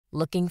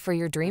Looking for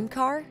your dream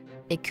car?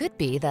 It could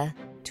be the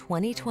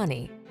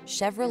 2020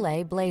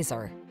 Chevrolet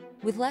Blazer.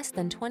 With less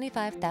than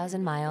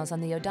 25,000 miles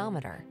on the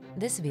odometer,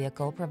 this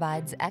vehicle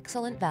provides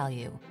excellent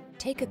value.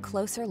 Take a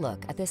closer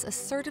look at this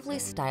assertively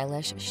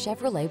stylish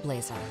Chevrolet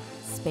Blazer.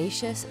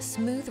 Spacious,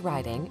 smooth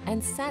riding,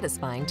 and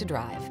satisfying to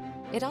drive.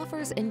 It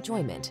offers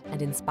enjoyment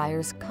and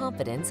inspires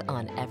confidence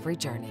on every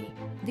journey.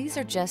 These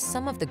are just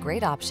some of the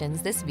great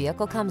options this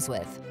vehicle comes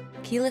with: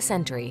 keyless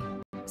entry,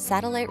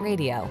 satellite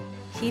radio,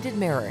 heated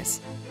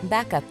mirrors,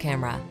 backup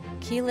camera,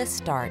 keyless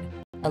start,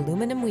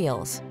 aluminum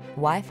wheels,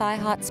 Wi-Fi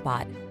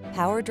hotspot,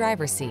 power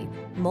driver seat,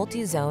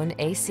 multi-zone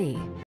AC,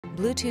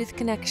 Bluetooth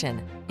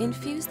connection.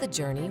 Infuse the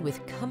journey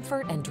with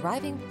comfort and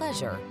driving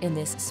pleasure in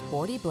this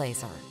sporty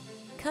Blazer.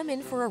 Come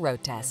in for a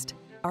road test.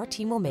 Our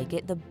team will make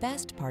it the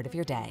best part of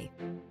your day.